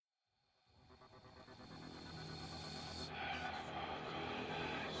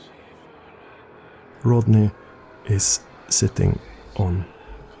Rodney is sitting on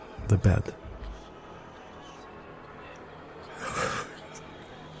the bed.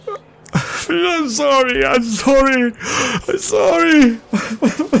 I'm sorry.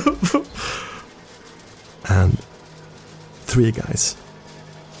 And 3 guys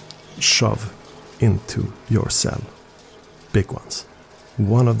shove into your cell. Big ones.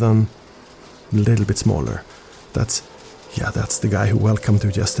 One of them a little bit smaller. That's the guy who welcomed you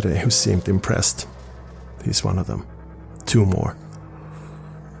yesterday, who seemed impressed. He's one of them. 2 more.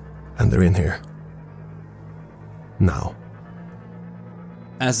 And they're in here. Now.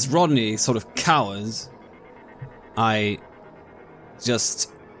 As Rodney sort of cowers, I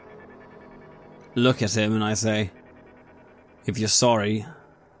just look at him and I say, if you're sorry,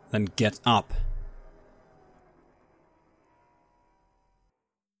 then get up.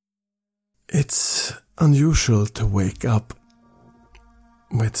 It's unusual to wake up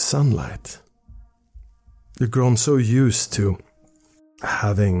with sunlight. You've grown so used to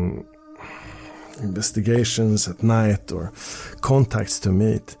having investigations at night or contacts to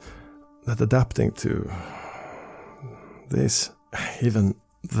meet that adapting to this, even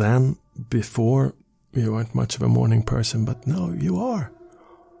then, before, you weren't much of a morning person, but now you are.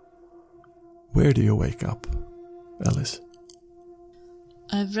 Where do you wake up, Alice?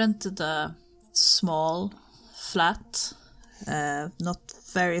 I've rented a small flat, not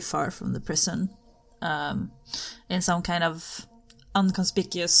very far from the prison, in some kind of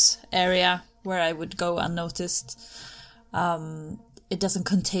inconspicuous area where I would go unnoticed. It doesn't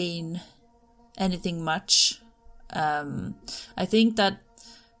contain anything much. I think that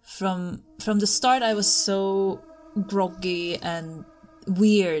from the start I was so groggy and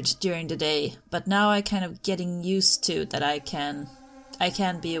weird during the day, but now I kind of getting used to that I can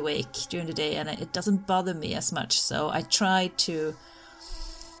be awake during the day and it doesn't bother me as much. So I try to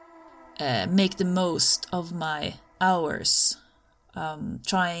make the most of my hours,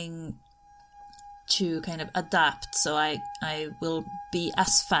 trying to kind of adapt so I will be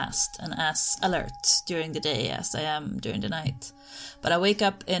as fast and as alert during the day as I am during the night. But I wake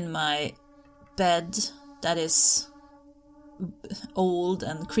up in my bed that is old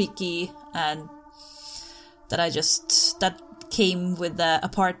and creaky and that came with the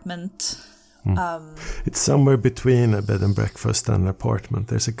apartment. It's somewhere between a bed and breakfast and an apartment.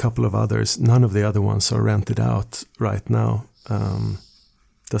 There's a couple of others. None of the other ones are rented out right now.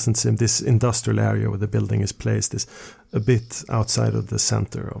 Doesn't seem this industrial area where the building is placed is a bit outside of the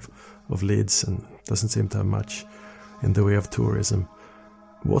center of Leeds and doesn't seem to have much in the way of tourism.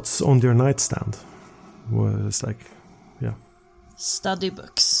 What's on your nightstand? Well, it's like, yeah. Study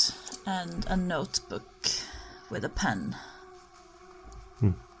books and a notebook with a pen.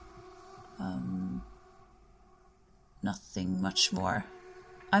 Nothing much more.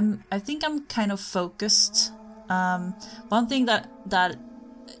 I think I'm kind of focused. One thing that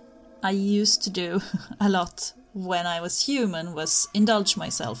I used to do a lot when I was human was indulge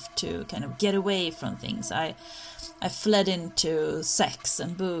myself to kind of get away from things. I fled into sex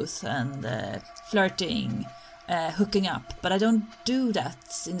and booze and flirting, hooking up, but I don't do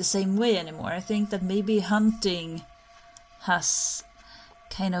that in the same way anymore. I think that maybe hunting has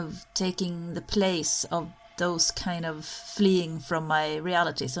kind of taking the place of those kind of fleeing from my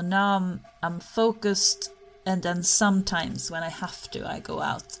reality. So now I'm focused, and then sometimes when I have to, I go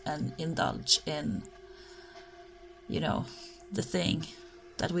out and indulge in, the thing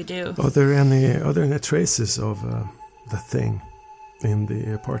that we do. Are there any traces of the thing in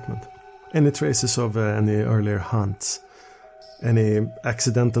the apartment? Any traces of any earlier hunts? Any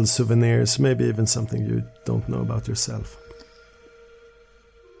accidental souvenirs? Maybe even something you don't know about yourself?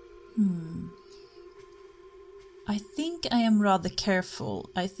 I think I am rather careful.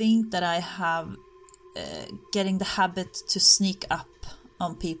 I think that I have getting the habit to sneak up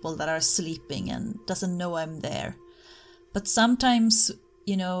on people that are sleeping and doesn't know I'm there. But sometimes,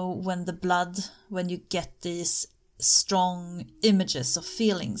 when you get these strong images of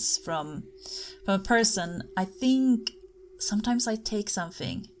feelings from a person, I think sometimes I take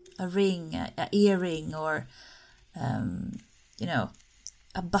something, a ring, an earring, or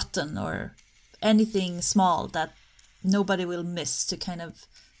a button or anything small that nobody will miss to kind of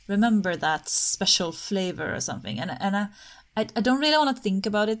remember that special flavor or something. And I don't really want to think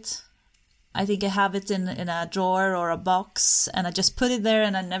about it. I think I have it in a drawer or a box and I just put it there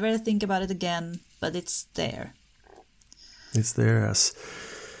and I never think about it again, but it's there. It's there as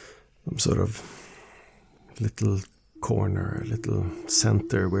some sort of little corner, a little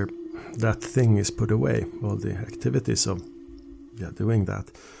center where that thing is put away. All the activities of doing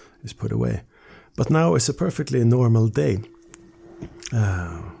that is put away. But now it's a perfectly normal day.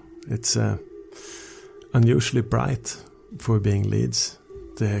 It's unusually bright for being Leeds.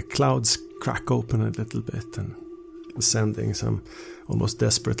 The clouds crack open a little bit and sending some almost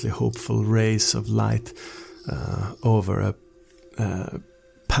desperately hopeful rays of light over a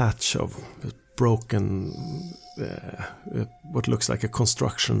patch of broken, what looks like a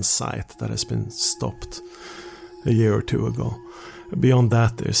construction site that has been stopped a year or two ago. Beyond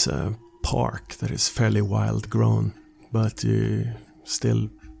that, there's a park that is fairly wild grown, but still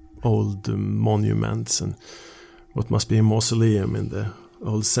old monuments and what must be a mausoleum in the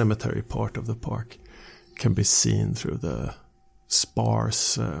old cemetery part of the park can be seen through the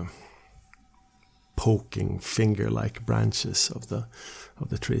sparse, poking finger-like branches of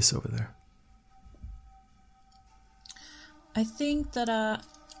the trees over there. I think that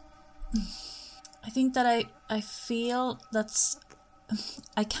I feel that's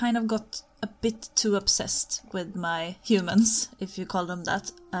I kind of got a bit too obsessed with my humans, if you call them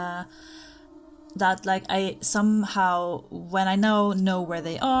that. That like I somehow, when I now know where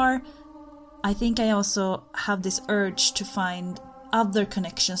they are, I think I also have this urge to find other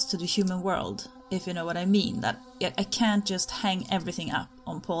connections to the human world, if you know what I mean. That I can't just hang everything up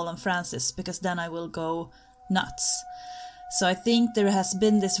on Paul and Francis, because then I will go nuts. So I think there has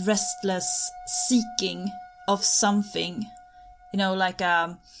been this restless seeking of something, you know, like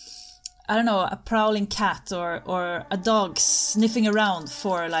a prowling cat or a dog sniffing around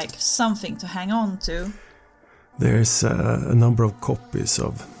for like something to hang on to. There's a number of copies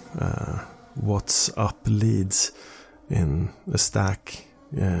of What's Up Leeds in a stack.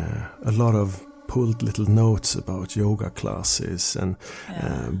 A lot of pulled little notes about yoga classes and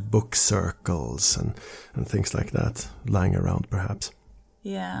book circles and things like that lying around perhaps.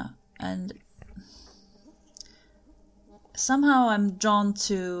 Yeah, and somehow I'm drawn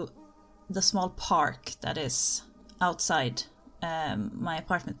to the small park that is outside my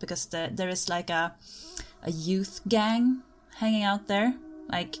apartment, because there is like a youth gang hanging out there,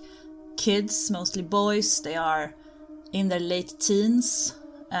 like kids, mostly boys. They are in their late teens.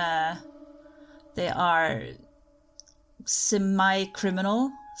 They are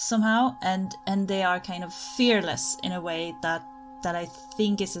semi-criminal somehow, and they are kind of fearless in a way that I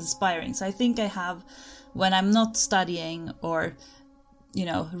think is inspiring. So I think I have, when I'm not studying or, you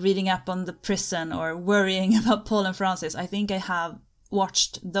know, reading up on the prison or worrying about Paul and Francis, I think I have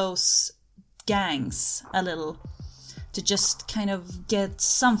watched those gangs a little to just kind of get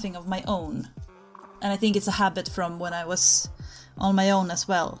something of my own. And I think it's a habit from when I was on my own as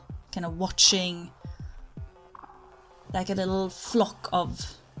well, kind of watching like a little flock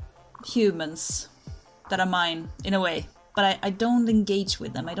of humans that are mine in a way. But I don't engage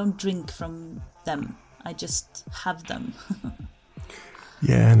with them. I don't drink from them. I just have them.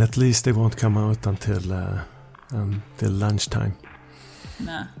 Yeah, and at least they won't come out until lunchtime.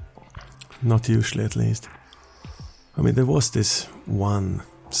 Nah. Not usually, at least. I mean, there was this one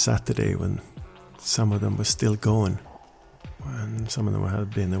Saturday when some of them were still going, and some of them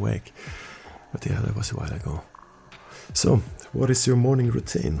had been awake. But yeah, that was a while ago. So, what is your morning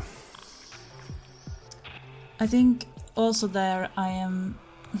routine? I think also there I am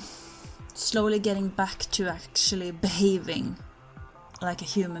slowly getting back to actually behaving like a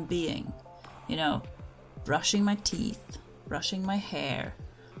human being. You know, brushing my teeth, brushing my hair,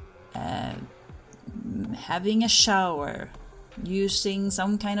 having a shower, using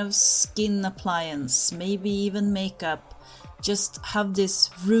some kind of skin appliance, maybe even makeup. Just have this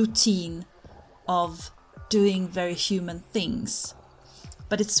routine of doing very human things.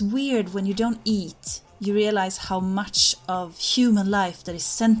 But it's weird when you don't eat. You realize how much of human life that is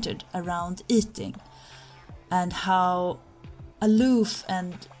centered around eating, and how aloof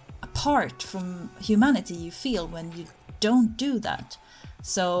and apart from humanity you feel when you don't do that.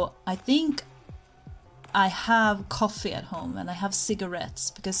 So I think I have coffee at home and I have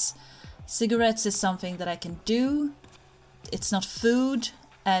cigarettes, because cigarettes is something that I can do. It's not food,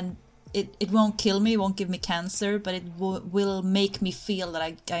 and it won't kill me, it won't give me cancer, but it will make me feel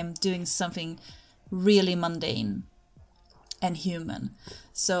that I'm doing something really mundane and human.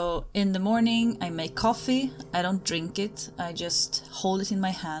 So in the morning I make coffee. I don't drink it, I just hold it in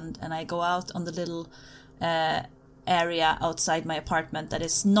my hand, and I go out on the little area outside my apartment that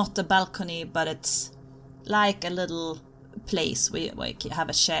is not a balcony, but it's like a little place where I have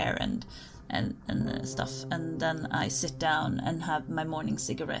a chair and stuff, and then I sit down and have my morning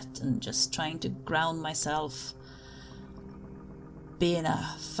cigarette and just trying to ground myself, being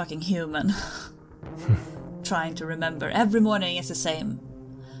a fucking human. Trying to remember every morning is the same.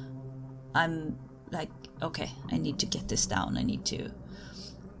 I'm like, okay, I need to get this down, I need to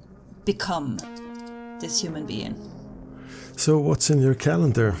become this human being. So what's in your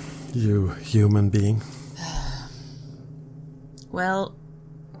calendar, you human being? Well,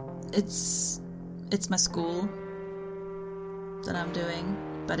 it's my school that I'm doing,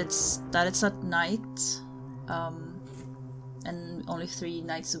 but it's at night, and only 3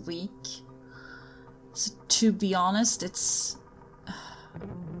 nights a week. So to be honest, it's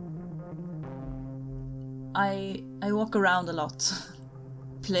I walk around a lot,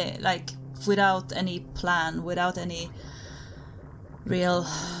 play like without any plan, without any real.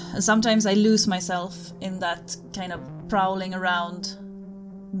 And sometimes I lose myself in that kind of prowling around,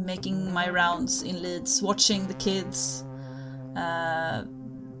 making my rounds in Leeds, watching the kids,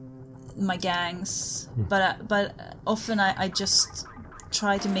 my gangs. But often I just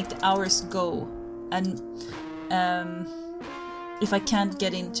try to make the hours go, and if I can't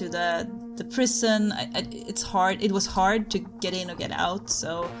get into the prison, it's hard. It was hard to get in or get out,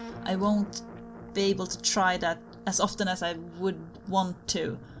 so I won't be able to try that as often as I would want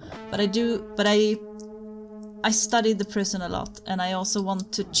to. But I do. But I studied the prison a lot, and I also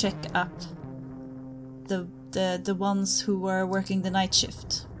want to check up the ones who were working the night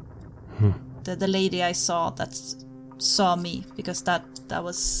shift. The lady I saw that saw me, because that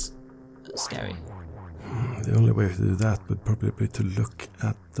was scary. The only way to do that would probably be to look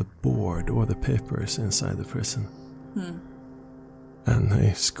at the board or the papers inside the prison. And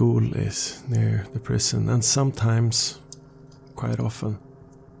a school is near the prison, and sometimes, quite often,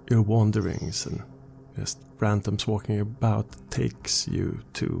 your wanderings and just randoms walking about takes you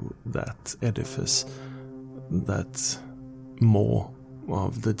to that edifice, that maw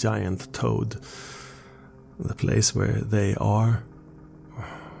of the giant toad, the place where they are,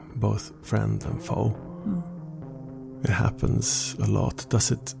 both friend and foe. It happens a lot.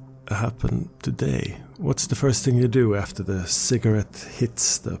 Does it happen today? What's the first thing you do after the cigarette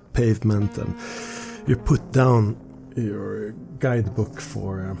hits the pavement and you put down your guidebook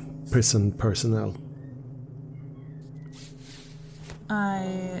for prison personnel?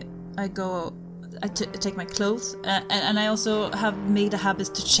 I take my clothes, and I also have made a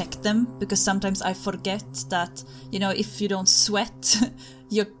habit to check them, because sometimes I forget that, if you don't sweat,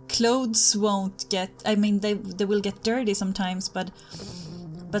 your clothes won't get, they will get dirty sometimes, but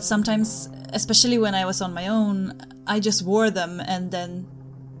sometimes, especially when I was on my own, I just wore them, and then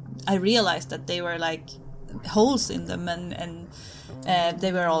I realized that they were like holes in them, and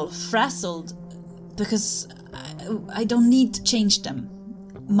they were all frazzled, because I don't need to change them.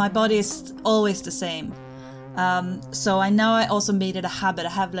 My body is always the same. So I also made it a habit. I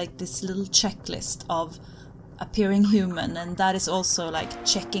have like this little checklist of appearing human, and that is also like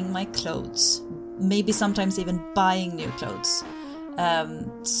checking my clothes. Maybe sometimes even buying new clothes.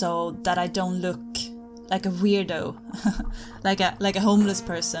 So that I don't look like a weirdo, like a homeless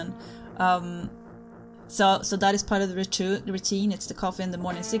person. So that is part of the routine. It's the coffee and the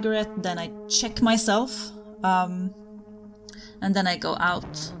morning cigarette. Then I check myself. And then I go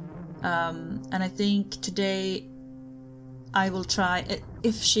out. And I think today I will try,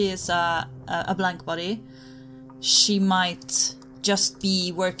 if she is a blank body, she might just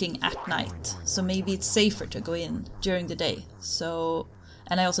be working at night. So maybe it's safer to go in during the day. So,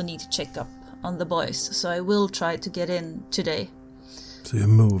 and I also need to check up on the boys. So I will try to get in today. So you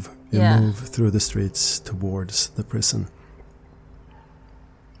move through the streets towards the prison.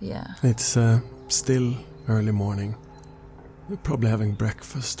 Yeah. It's still early morning. You're probably having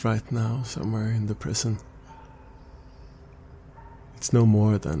breakfast right now somewhere in the prison. It's no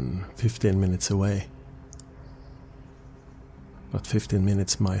more than 15 minutes away. But 15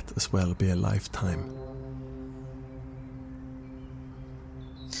 minutes might as well be a lifetime.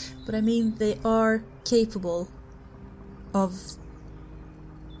 But they are capable of...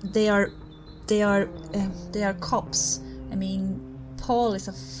 They are cops. Paul is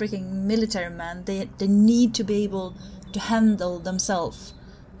a freaking military man. They need to be able to handle themselves.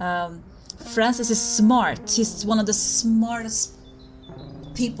 Francis is smart. He's one of the smartest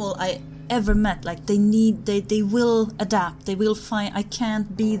people I ever met. Like they will adapt. They will find. I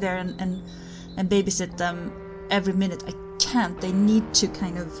can't be there and babysit them every minute. I can't. They need to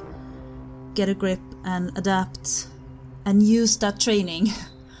kind of get a grip and adapt and use that training.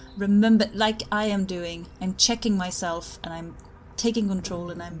 Remember, like I am doing, I'm checking myself and I'm taking control,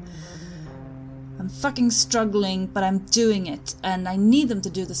 and I'm fucking struggling, but I'm doing it, and I need them to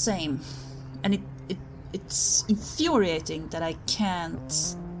do the same. And it's infuriating that I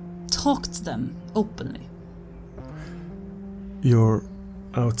can't talk to them openly. You're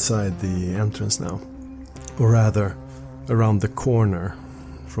outside the entrance now, or rather, around the corner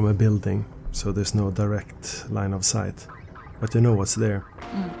from a building, so there's no direct line of sight, but you know what's there.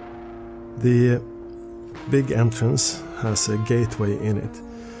 The big entrance has a gateway in it.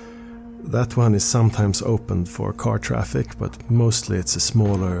 That one is sometimes opened for car traffic, but mostly it's a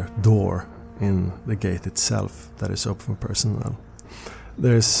smaller door in the gate itself that is open for personnel.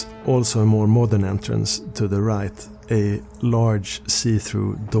 There's also a more modern entrance to the right, a large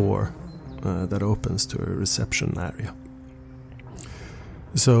see-through door that opens to a reception area.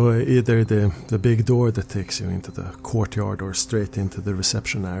 So either the big door that takes you into the courtyard or straight into the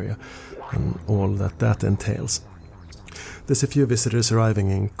reception area and all that entails. There's a few visitors arriving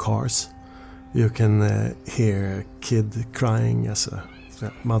in cars. You can hear a kid crying as a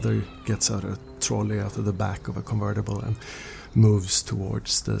mother gets out a trolley out of the back of a convertible and moves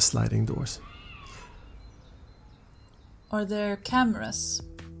towards the sliding doors. Are there cameras?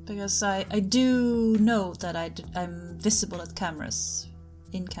 Because I do know that I'm visible at cameras.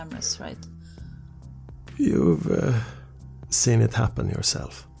 In cameras, right? You've seen it happen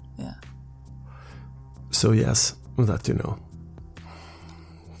yourself. Yeah. So yes, that you know.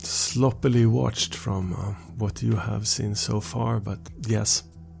 Sloppily watched from what you have seen so far, but yes,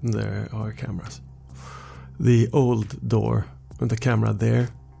 there are cameras. The old door, the camera there,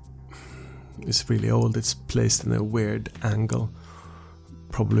 is really old. It's placed in a weird angle,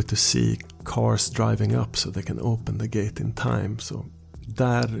 probably to see cars driving up so they can open the gate in time. So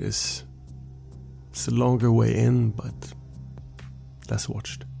that is, it's a longer way in, but less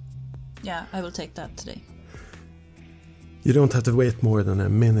watched. Yeah, I will take that today. You don't have to wait more than a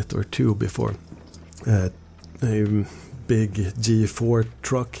minute or two before a big G4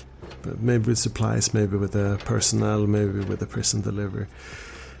 truck, maybe with supplies, maybe with personnel, maybe with a prison delivery,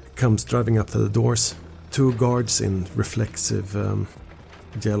 comes driving up to the doors. 2 guards in reflexive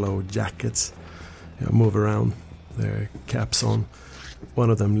yellow jackets move around, their caps on. One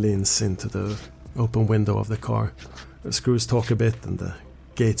of them leans into the open window of the car. The screws talk a bit and the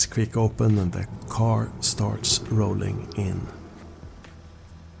gates creak open and the car starts rolling in.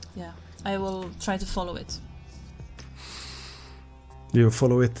 Yeah, I will try to follow it. You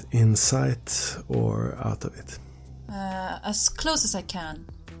follow it in sight or out of it? As close as I can.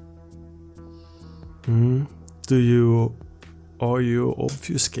 Are you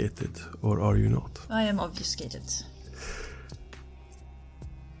obfuscated or are you not? I am obfuscated.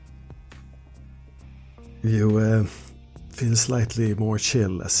 You feel slightly more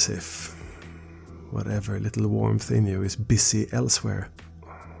chill, as if whatever little warmth in you is busy elsewhere,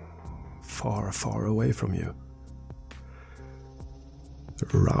 far, far away from you.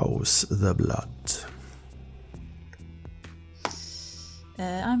 Rouse the blood.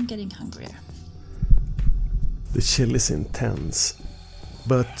 I'm getting hungrier. The chill is intense,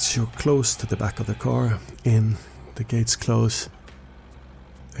 but you're close to the back of the car, the gates close.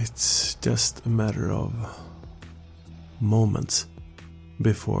 It's just a matter of moments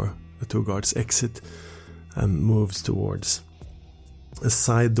before the 2 guards exit and moves towards a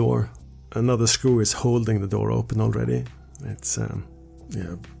side door. Another screw is holding the door open already. It's a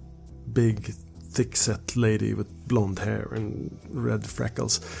big, thick-set lady with blonde hair and red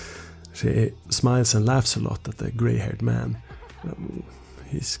freckles. She smiles and laughs a lot at the grey-haired man.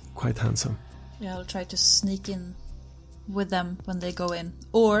 He's quite handsome. Yeah, I'll try to sneak in with them when they go in.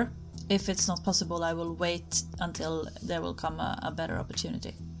 Or, if it's not possible, I will wait until there will come a better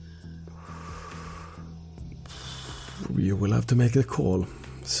opportunity. You will have to make a call.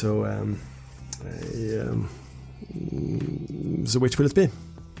 So, so which will it be?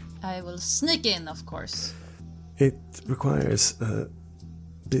 I will sneak in, of course. It requires a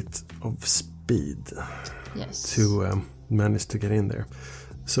bit of speed to manage to get in there.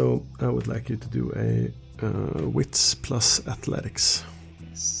 So I would like you to do a wits plus athletics.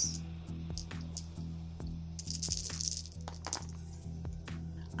 Yes.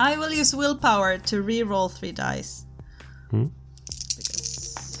 I will use willpower to re-roll 3 dice.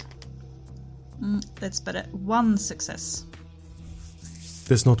 Because that's better. 1 success.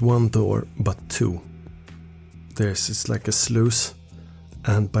 There's not 1 door, but 2. It's like a sluice,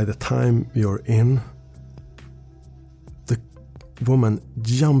 and by the time you're in, the woman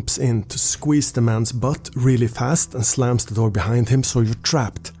jumps in to squeeze the man's butt really fast and slams the door behind him, so you're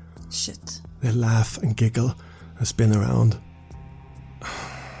trapped. Shit. They laugh and giggle and spin around.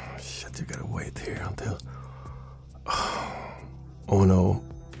 Shit, you gotta wait here until... Oh no,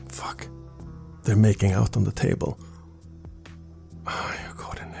 fuck. They're making out on the table. You're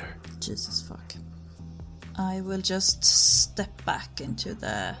caught in there. Jesus fuck. I will just step back into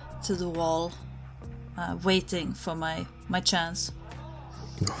the wall, waiting for my chance.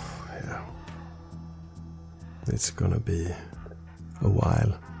 Oh, yeah. It's gonna be a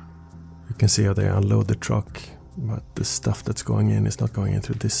while. You can see how they unload the truck, but the stuff that's going in is not going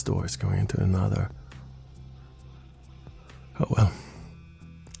into this door, it's going into another. Oh well.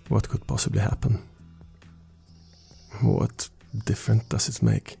 What could possibly happen? What difference does it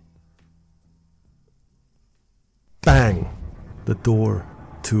make? Bang! The door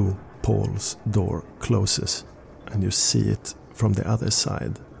to Paul's door closes, and you see it from the other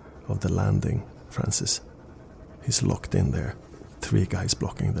side of the landing, Francis. He's locked in there. 3 guys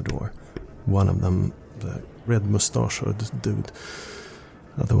blocking the door. One of them, the red mustached dude.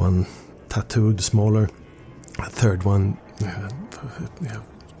 Other one, tattooed, smaller. A third one,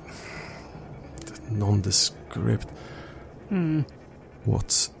 nondescript.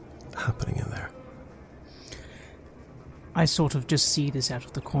 What's happening in there? I sort of just see this out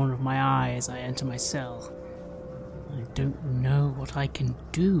of the corner of my eye as I enter my cell. I don't know what I can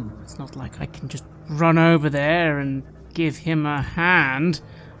do. It's not like I can just run over there and give him a hand.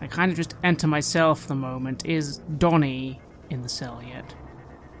 I kind of just enter my cell for the moment. Is Donnie in the cell yet?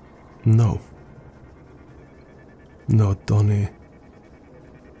 No. No, Donnie.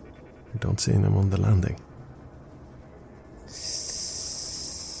 You don't see him on the landing.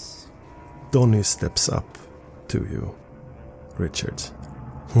 Donnie steps up to you, Richards.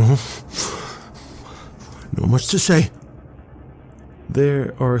 Not much to say.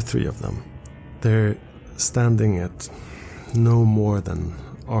 There are 3 of them. They're standing at no more than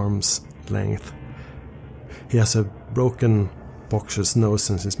arm's length. He has a broken boxer's nose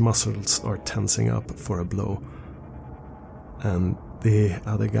and his muscles are tensing up for a blow. And the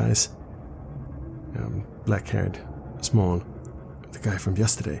other guys, black-haired, small, the guy from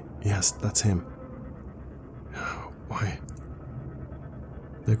yesterday, yes, that's him. Why?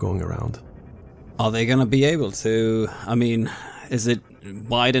 They're going around. Are they gonna be able to... I mean, is it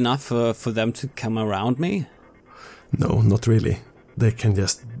wide enough for them to come around me? No, not really. They can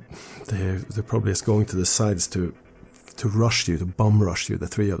just... They're probably just going to the sides to rush you, to bum rush you, the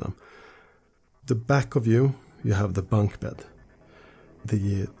 3 of them. The back of you, you have the bunk bed.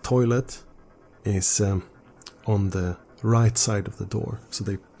 The toilet is on the right side of the door, so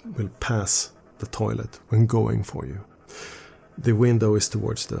they will pass the toilet when going for you. The window is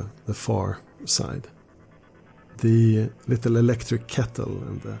towards the far side. The little electric kettle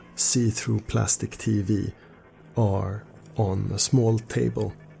and the see-through plastic TV are on a small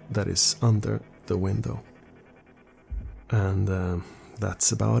table that is under the window. And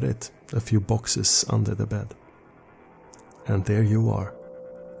that's about it. A few boxes under the bed. And there you are.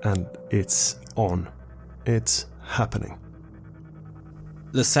 And it's on. It's happening.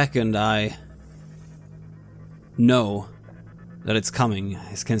 The second I know that it's coming,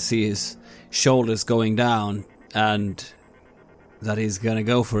 I can see his shoulders going down and that he's gonna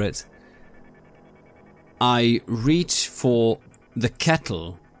go for it. I reach for the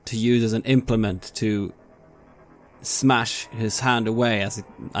kettle to use as an implement to smash his hand away as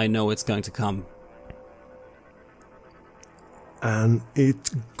I know it's going to come. And it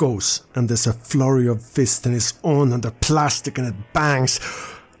goes, and there's a flurry of fists, and it's on, and the plastic, and it bangs.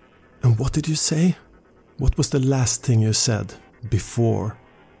 And what did you say? What was the last thing you said before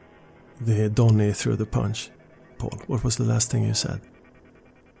the Donnie threw the punch? Paul, what was the last thing you said?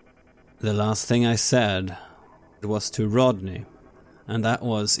 The last thing I said was to Rodney, and that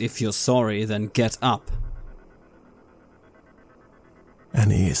was, if you're sorry, then get up.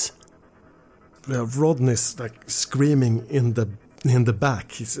 And he is. Rodney's like screaming in the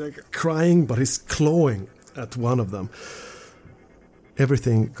back. He's like crying, but he's clawing at one of them.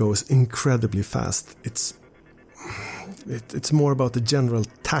 Everything goes incredibly fast. It's more about the general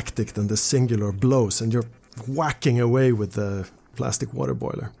tactic than the singular blows, and you're whacking away with the plastic water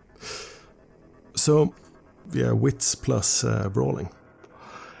boiler. So, yeah, wits plus brawling.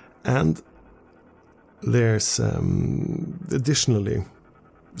 And there's additionally,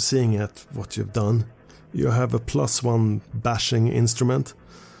 seeing at what you've done, you have a +1 bashing instrument.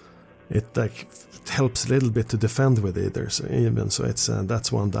 It helps a little bit to defend with either, so it's that's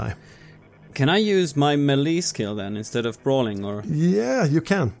 1 die. Can I use my melee skill then instead of brawling, or? Yeah, you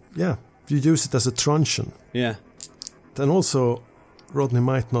can. Yeah, you use it as a truncheon. Yeah. And also, Rodney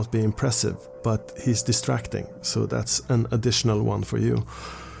might not be impressive, but he's distracting, so that's an additional 1 for you.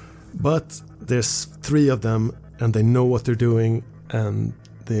 But there's 3 of them, and they know what they're doing, and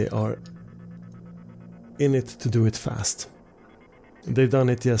they are in it to do it fast. They've done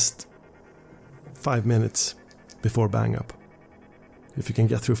it just 5 minutes before bang up. If you can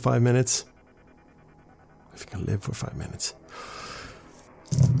get through 5 minutes, if you can live for 5 minutes.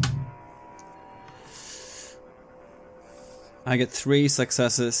 I get 3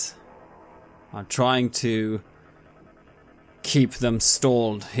 successes. I'm trying to keep them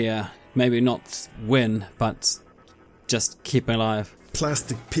stalled here. Maybe not win, but just keep alive.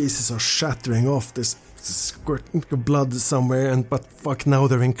 plastic pieces are shattering off. There's squirting of blood somewhere, but fuck, now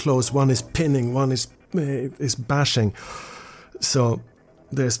they're in close. One is pinning, one is bashing. So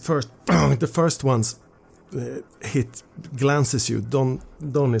there's the first one's hit glances you. Don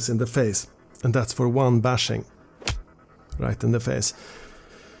is in the face, and that's for 1 bashing, right in the face.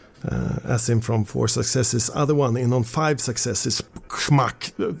 As in from 4 successes. Other one in on 5 successes.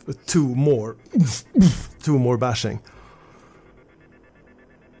 Schmack, 2 more. 2 more bashing.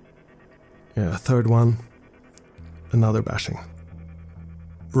 Yeah, third one, another bashing.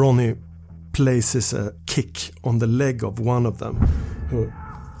 Ronnie places a kick on the leg of one of them, who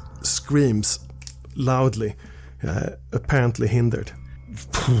screams loudly, apparently hindered.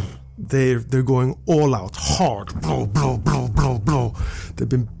 They're going all out, hard, blow, blow, blow, blow, blow.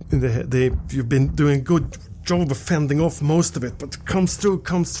 You've been doing a good job of fending off most of it, but it comes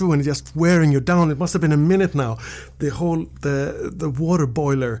through and just wearing you down. It must have been a minute now. The water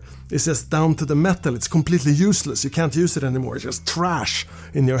boiler is just down to the metal. It's completely useless. You can't use it anymore. It's just trash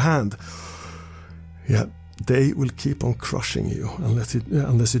in your hand. Yeah, they will keep on crushing you unless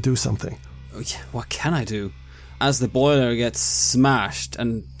you do something. What can I do? As the boiler gets smashed,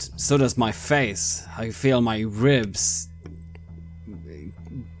 and so does my face, I feel my ribs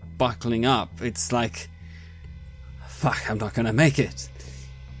buckling up. It's like, fuck, I'm not gonna make it.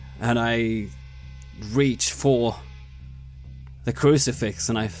 And I reach for the crucifix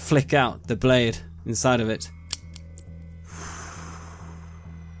and I flick out the blade inside of it.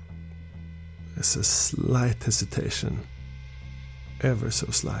 There's a slight hesitation, ever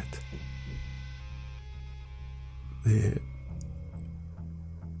so slight. The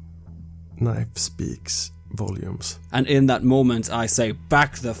knife speaks volumes. And in that moment I say,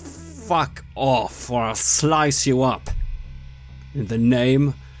 back the fuck off or I'll slice you up. In the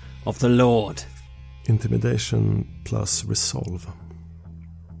name of the Lord. Intimidation plus resolve.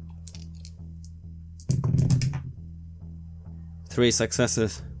 3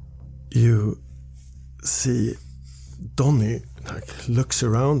 successes. You see Donnie looks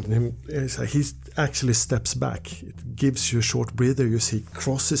around and he actually steps back. It gives you a short breather. You see he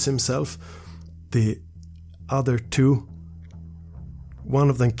crosses himself. The other 2, one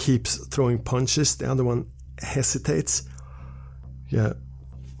of them keeps throwing punches, the other one hesitates. Yeah.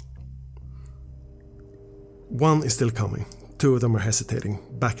 One is still coming. 2 of them are hesitating,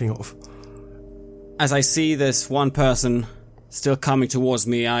 backing off. As I see this one person still coming towards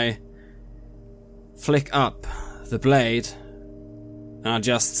me, I flick up the blade and I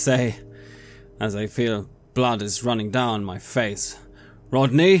just say, as I feel blood is running down my face,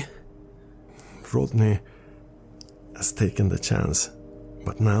 Rodney? Rodney has taken the chance,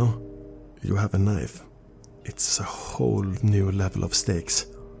 but now you have a knife. It's a whole new level of stakes.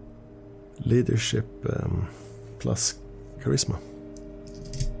 Leadership plus charisma.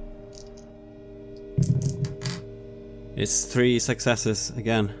 It's 3 successes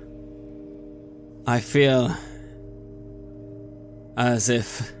again. I feel as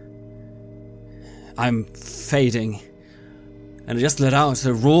if I'm fading, and I just let out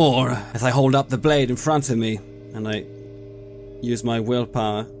a roar as I hold up the blade in front of me, and I use my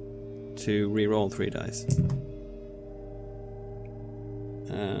willpower to re-roll 3 dice.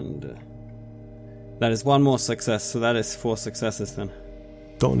 And that is 1 more success, so that is 4 successes then.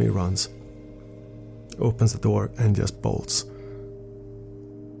 Donnie runs, opens the door and just bolts.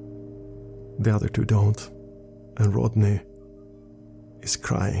 The other 2 don't, and Rodney is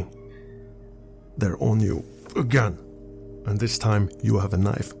crying. They're on you again, and this time you have a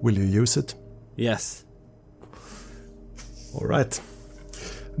knife. Will you use it? Yes. All right.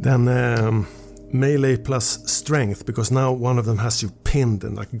 Then melee plus strength, because now one of them has you pinned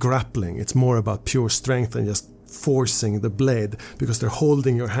and like grappling. It's more about pure strength than just forcing the blade, because they're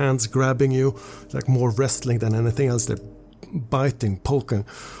holding your hands, grabbing you, like more wrestling than anything else. They're biting, poking.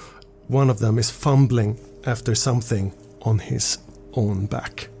 One of them is fumbling after something on his own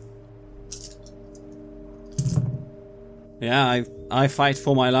back. Yeah, I fight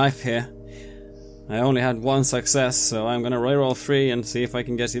for my life here. I only had 1 success, so I'm gonna reroll 3 and see if I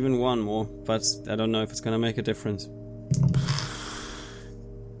can get even 1 more, but I don't know if it's gonna make a difference.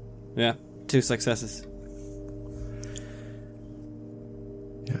 Yeah, 2 successes.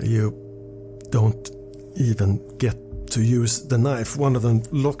 Yeah, you don't even get to use the knife. One of them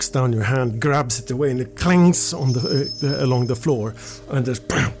locks down your hand, grabs it away, and it clangs on along the floor, and there's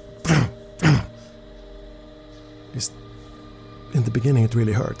in the beginning it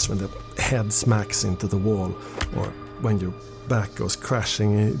really hurts when the head smacks into the wall, or when your back goes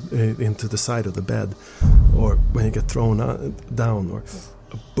crashing into the side of the bed, or when you get thrown down, or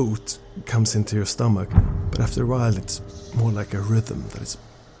a boot comes into your stomach. But after a while it's more like a rhythm that is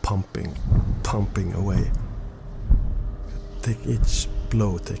pumping away. Take each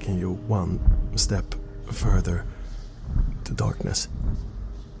blow taking you one step further to darkness.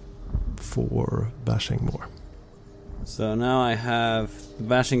 4 bashing more. So now I have the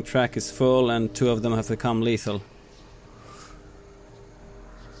bashing track is full and 2 of them have become lethal.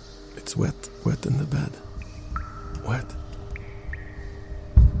 It's wet in the bed. Wet.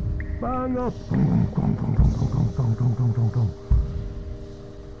 Bang up!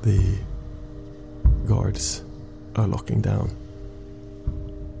 The guards are locking down.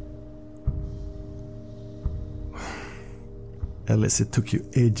 Ellis, it took you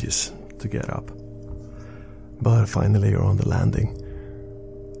ages to get up. But finally you're on the landing.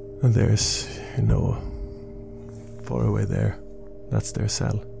 And there's, far away there, that's their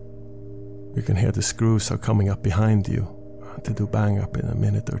cell. You can hear the screws are coming up behind you to do bang up in a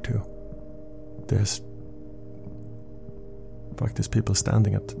minute or two. There's people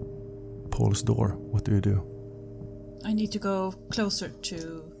standing at Paul's door. What do you do? I need to go closer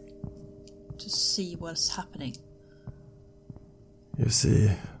to see what's happening. You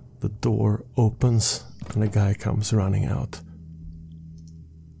see the door opens and a guy comes running out.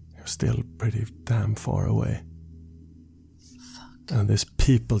 You're still pretty damn far away. Fuck. And there's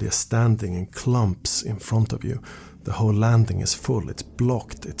people just standing in clumps in front of you. The whole landing is full. It's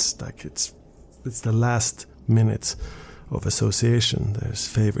blocked. It's the last minutes of association. There's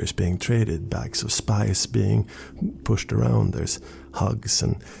favors being traded, bags of spice being pushed around. There's hugs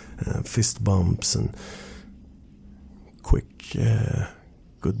and fist bumps and quick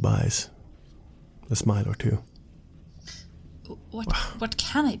goodbyes. A smile or two. What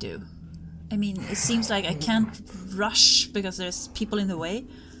can I do? I mean, it seems like I can't rush because there's people in the way.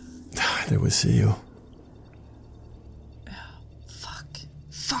 They will see you. Fuck.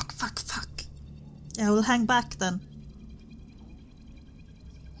 Yeah, I will hang back then.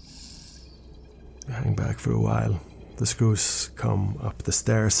 You hang back for a while. The screws come up the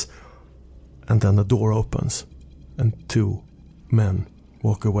stairs, and then the door opens, and 2 men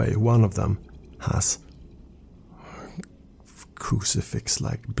walk away. One of them has a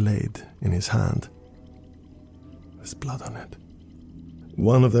crucifix-like blade in his hand. There's blood on it.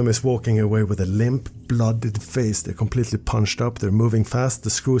 One of them is walking away with a limp, blooded face. They're completely punched up. They're moving fast. The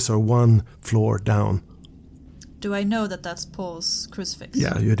screws are 1 floor down. Do I know that that's Paul's crucifix?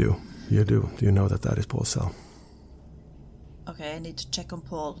 Yeah, you do. Do you know that is Paul's cell? Okay, I need to check on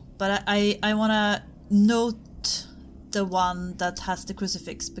Paul. But I want to note the one that has the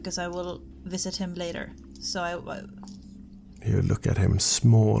crucifix because I will visit him later. So You look at him,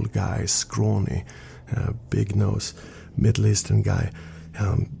 small guy, scrawny, big nose, Middle Eastern guy,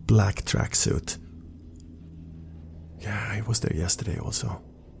 black tracksuit. Yeah, he was there yesterday also.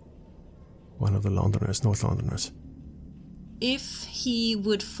 One of the Londoners, North Londoners. If he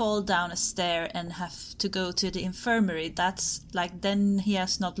would fall down a stair and have to go to the infirmary, that's like then he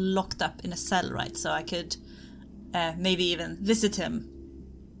is not locked up in a cell, right? So I could maybe even visit him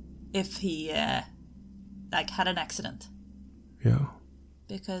if he had an accident. Yeah.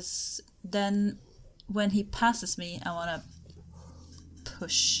 Because then when he passes me, I want to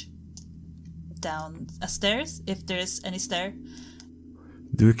push down a stairs, if there is any stair.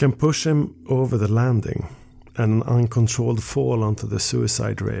 You can push him over the landing and an uncontrolled fall onto the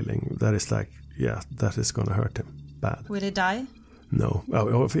suicide railing. That is that is going to hurt him bad. Will he die? No.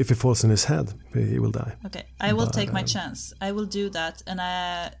 If he falls in his head, he will die. Okay, I will take my chance. I will do that, and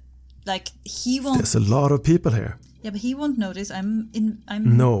he won't. There's a lot of people here. Yeah, but he won't notice. I'm.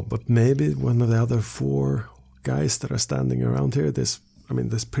 No, but maybe one of the other 4 guys that are standing around here. It's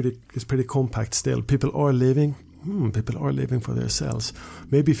pretty compact still. People are leaving. People are leaving for their cells.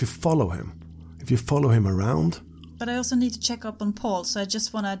 Maybe if you follow him around. But I also need to check up on Paul, so I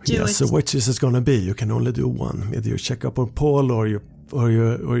just want to do it. Yeah, so which is it going to be? You can only do one. Either you check up on Paul or you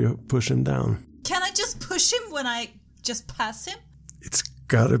push him down. Can I just push him when I just pass him? It's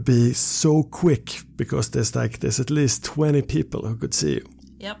gotta be so quick because there's at least 20 people who could see you.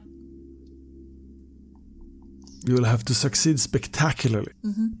 Yep. You will have to succeed spectacularly.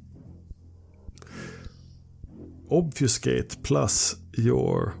 Mm-hmm. Obfuscate plus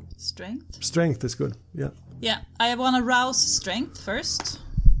your strength. Strength is good. Yeah. Yeah, I want to rouse strength first,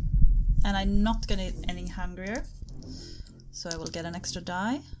 and I'm not gonna get any hungrier, so I will get an extra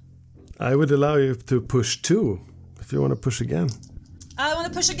die. I would allow you to push 2 if you want to push again. I want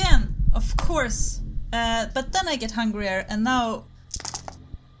to push again, of course, but then I get hungrier, and now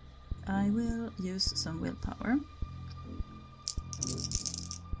I will use some willpower.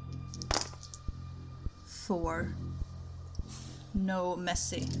 4. No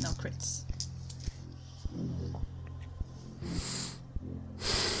messy, no crits.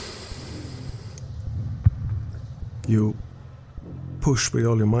 You push with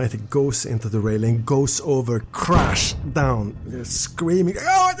all your might. It goes into the railing, goes over, crash down. They're screaming,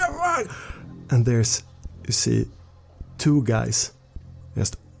 "Oh, what the fuck!" And you see 2 guys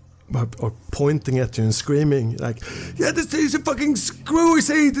just are pointing at you and screaming like, "Yeah, there's a fucking screw!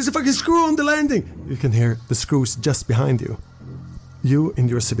 There's a fucking screw on the landing!" You can hear the screws just behind you. You in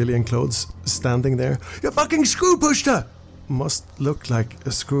your civilian clothes standing there. "You fucking screw pushed her!" Must look like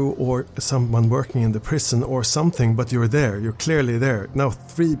a screw or someone working in the prison or something, but you're there. You're clearly there. Now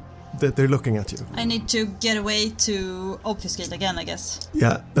 3 that they're looking at you. I need to get away to obfuscate again, I guess.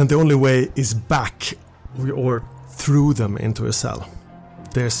 Yeah, and the only way is back or through them into a cell.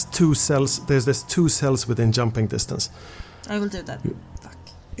 There's 2 cells. There's 2 cells within jumping distance. I will do that. Fuck.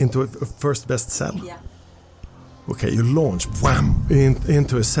 Into a first best cell. Yeah. Okay, you launch, wham,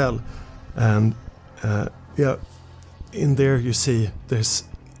 into a cell, and in there you see there's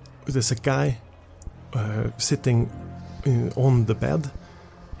a guy sitting on the bed.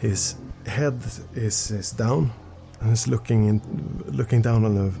 His head is down, and he's looking down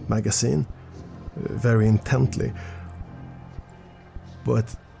on a magazine very intently.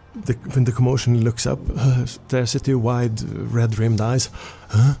 But when the commotion looks up, there's 2 wide red-rimmed eyes.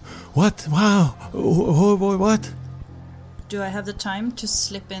 Huh? What? Wow! What? Do I have the time to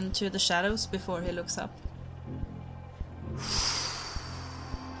slip into the shadows before he looks up?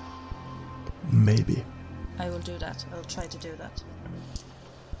 Maybe. I will do that. I'll try to do that.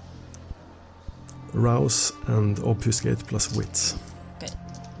 Rouse and obfuscate plus wits. Okay.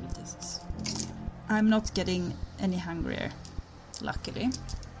 I'm not getting any hungrier, luckily.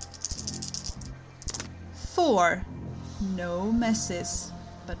 4. No messes,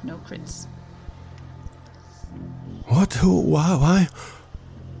 but no crits. What? Who? Why?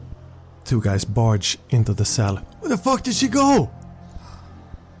 2 guys barge into the cell. Where the fuck did she go?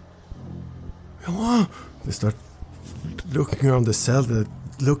 They start looking around the cell. They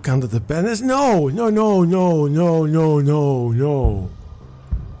look under the bed. No.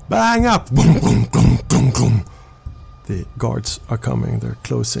 Bang up! Boom, boom, boom, boom, boom. The guards are coming. They're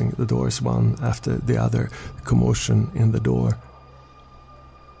closing the doors one after the other. Commotion in the door.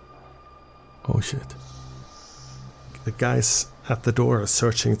 Oh shit. The guys at the door are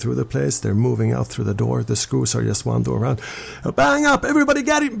searching through the place. They're moving out through the door. The screws are just one door around. Bang up! Everybody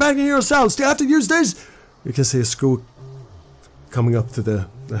get it! Bang in yourselves! Do you have to use this? You can see a screw coming up to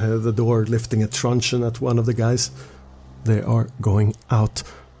the door, lifting a truncheon at one of the guys. They are going out,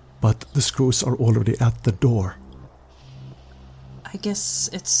 but the screws are already at the door. I guess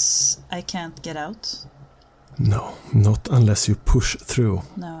I can't get out. No, not unless you push through.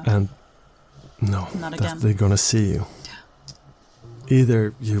 No. And no, not again. They're gonna see you.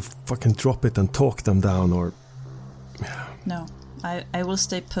 Either you fucking drop it and talk them down, or... No, I will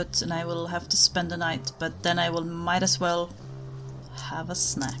stay put and I will have to spend the night, but then I might as well have a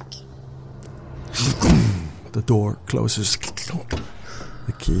snack. The door closes.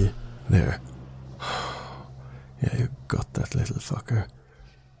 The key there. Yeah, you got that little fucker.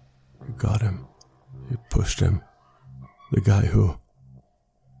 You got him. You pushed him. The guy who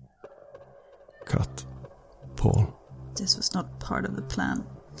cut Paul. This was not part of the plan.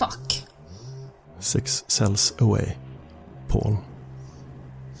 Fuck. 6 cells away, Paul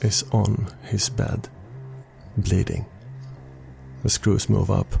is on his bed, bleeding. The screws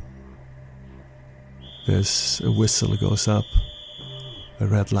move up. There's a whistle goes up, a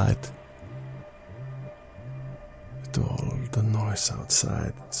red light. With all the noise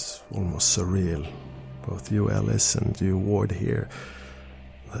outside, it's almost surreal. Both you, Ellis, and you, Ward, hear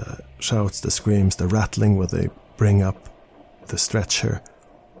the shouts, the screams, the rattling when they bring up the stretcher.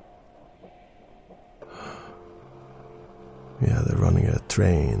 Yeah, they're running a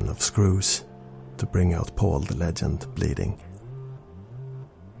train of screws to bring out Paul, the legend, bleeding.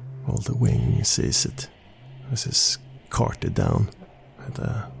 All the wing sees it as he's carted down with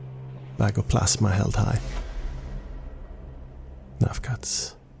a bag of plasma held high.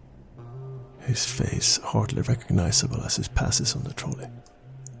 Nafkat's his face hardly recognizable as he passes on the trolley.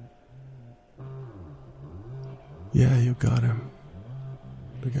 Yeah, you got him.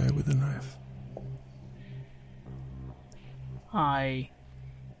 The guy with the knife. I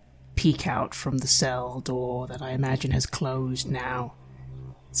peek out from the cell door that I imagine has closed now,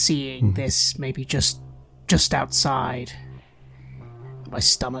 seeing this maybe just outside. My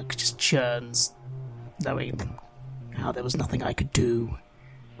stomach just churns, knowing how there was nothing I could do,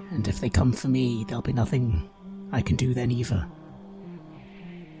 and if they come for me, there'll be nothing I can do then either.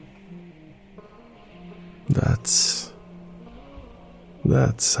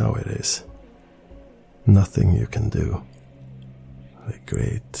 That's how it is. Nothing you can do. The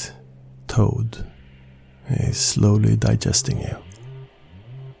great toad He's slowly digesting you.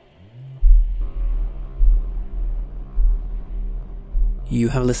 You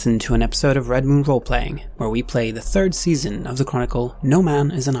have listened to an episode of Red Moon Roleplaying, where we play the third season of the chronicle No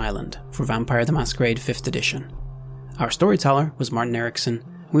Man is an Island for Vampire the Masquerade 5th edition. Our storyteller was Martin Eriksson,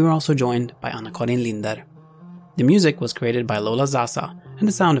 and we were also joined by Anna-Karin Linder. The music was created by Lola Zaza, and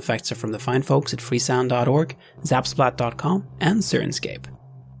the sound effects are from the fine folks at freesound.org, zapsplat.com, and Sirenscape.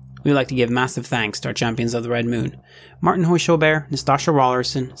 We would like to give massive thanks to our champions of the Red Moon, Martin Hoyshober, Nastasha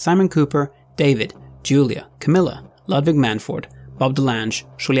Rollerson, Simon Cooper, David, Julia, Camilla, Ludwig Manford, Bob Delange,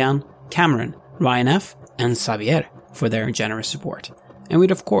 Julian, Cameron, Ryan F., and Xavier for their generous support. And we'd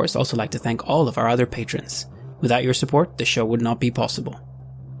of course also like to thank all of our other patrons. Without your support, the show would not be possible.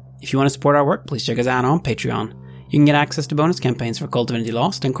 If you want to support our work, please check us out on Patreon. You can get access to bonus campaigns for Cult of Divinity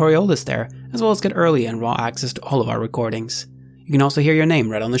Lost and Coriolis there, as well as get early and raw access to all of our recordings. You can also hear your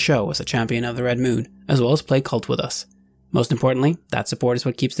name read on the show as a champion of the Red Moon, as well as play Cult with us. Most importantly, that support is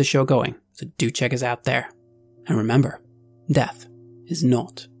what keeps the show going, so do check us out there. And remember, death is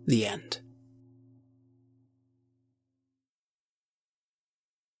not the end.